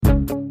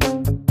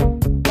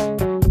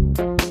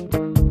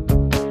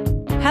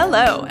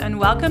Hello, and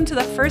welcome to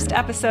the first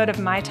episode of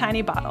My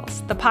Tiny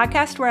Bottles, the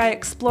podcast where I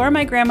explore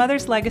my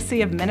grandmother's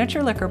legacy of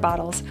miniature liquor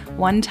bottles,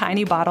 one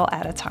tiny bottle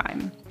at a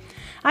time.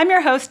 I'm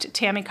your host,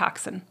 Tammy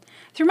Coxon.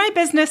 Through my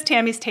business,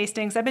 Tammy's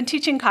Tastings, I've been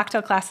teaching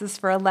cocktail classes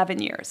for 11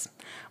 years.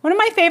 One of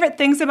my favorite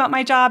things about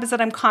my job is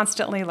that I'm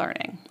constantly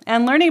learning,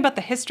 and learning about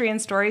the history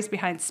and stories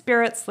behind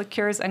spirits,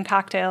 liqueurs, and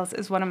cocktails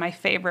is one of my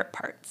favorite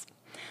parts.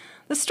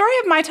 The story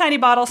of My Tiny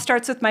Bottle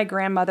starts with my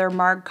grandmother,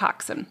 Marg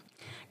Coxon.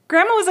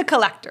 Grandma was a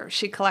collector.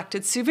 She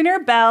collected souvenir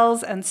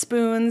bells and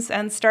spoons,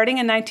 and starting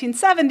in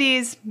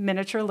 1970s,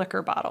 miniature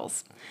liquor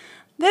bottles.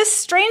 This,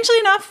 strangely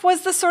enough,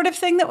 was the sort of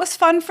thing that was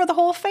fun for the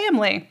whole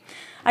family.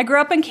 I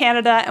grew up in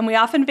Canada, and we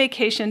often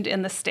vacationed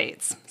in the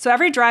States. So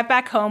every drive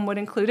back home would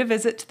include a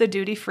visit to the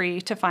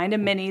duty-free to find a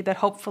mini that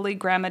hopefully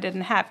Grandma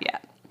didn't have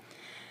yet.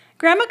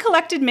 Grandma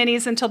collected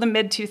minis until the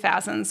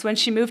mid-2000s, when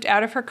she moved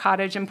out of her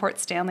cottage in Port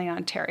Stanley,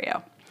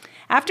 Ontario.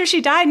 After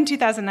she died in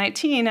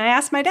 2019, I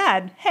asked my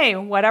dad, hey,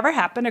 whatever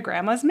happened to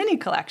Grandma's mini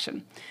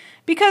collection?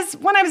 Because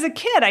when I was a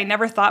kid, I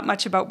never thought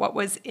much about what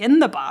was in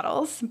the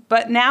bottles,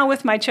 but now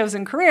with my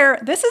chosen career,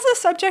 this is a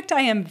subject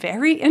I am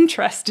very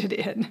interested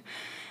in.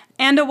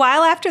 And a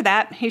while after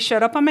that, he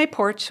showed up on my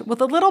porch with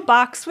a little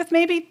box with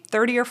maybe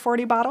 30 or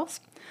 40 bottles.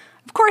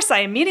 Of course, I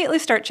immediately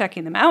start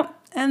checking them out,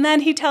 and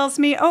then he tells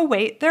me, oh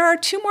wait, there are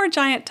 2 more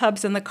giant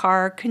tubs in the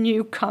car, can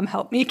you come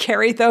help me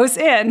carry those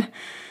in?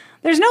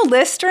 There's no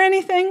list or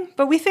anything,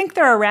 but we think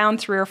there are around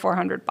 300 or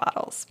 400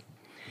 bottles.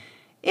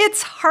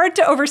 It's hard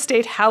to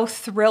overstate how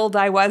thrilled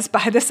I was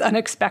by this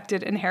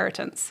unexpected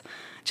inheritance.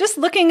 Just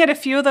looking at a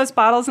few of those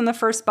bottles in the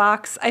first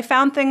box, I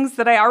found things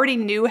that I already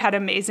knew had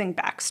amazing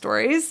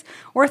backstories,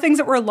 or things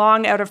that were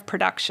long out of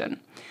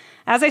production.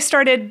 As I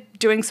started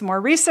doing some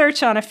more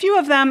research on a few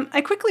of them,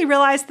 I quickly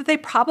realized that they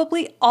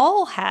probably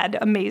all had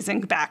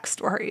amazing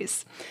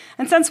backstories.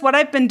 And since what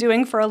I've been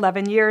doing for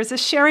 11 years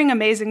is sharing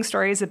amazing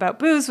stories about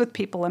booze with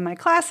people in my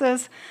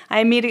classes, I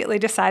immediately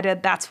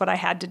decided that's what I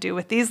had to do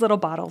with these little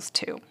bottles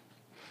too.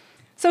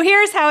 So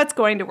here's how it's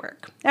going to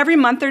work. Every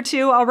month or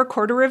two, I'll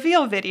record a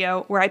reveal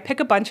video where I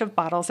pick a bunch of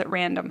bottles at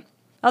random.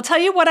 I'll tell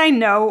you what I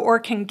know or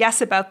can guess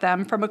about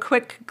them from a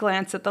quick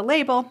glance at the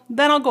label,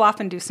 then I'll go off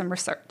and do some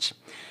research.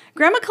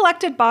 Grandma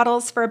collected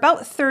bottles for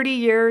about 30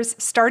 years,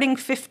 starting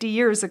 50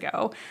 years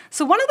ago.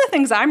 So one of the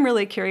things I'm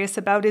really curious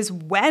about is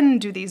when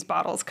do these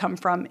bottles come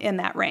from in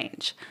that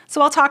range?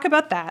 So I'll talk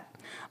about that.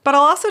 But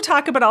I'll also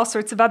talk about all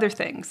sorts of other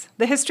things,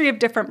 the history of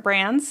different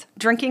brands,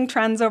 drinking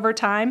trends over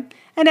time,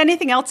 and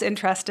anything else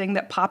interesting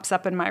that pops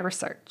up in my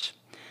research.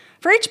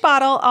 For each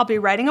bottle, I'll be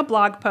writing a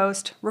blog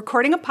post,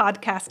 recording a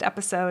podcast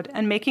episode,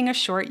 and making a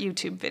short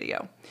YouTube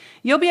video.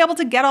 You'll be able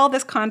to get all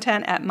this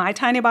content at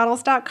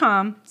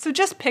mytinybottles.com, so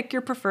just pick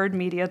your preferred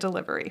media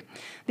delivery.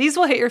 These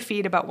will hit your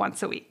feed about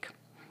once a week.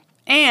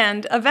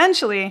 And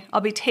eventually,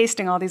 I'll be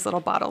tasting all these little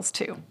bottles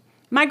too.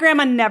 My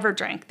grandma never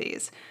drank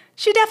these.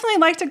 She definitely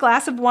liked a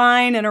glass of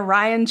wine and a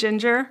rye and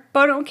ginger,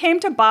 but when it came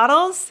to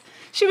bottles,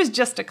 she was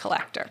just a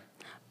collector.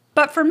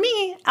 But for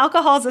me,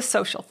 alcohol is a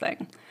social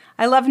thing.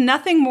 I love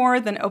nothing more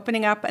than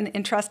opening up an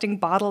interesting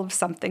bottle of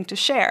something to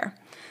share.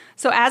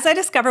 So as I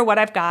discover what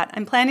I've got,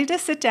 I'm planning to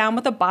sit down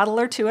with a bottle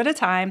or 2 at a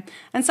time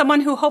and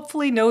someone who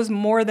hopefully knows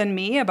more than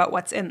me about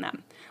what's in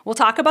them. We'll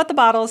talk about the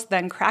bottles,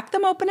 then crack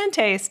them open and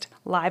taste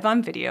live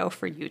on video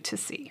for you to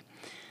see.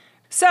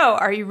 So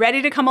are you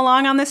ready to come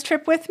along on this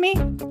trip with me?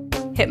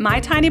 Hit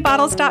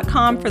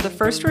mytinybottles.com for the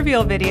first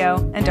reveal video,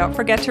 and don't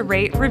forget to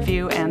rate,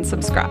 review, and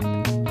subscribe.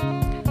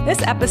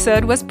 This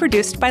episode was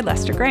produced by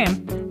Lester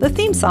Graham. The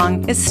theme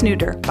song is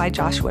Snooter by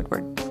Josh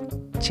Woodward.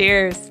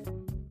 Cheers!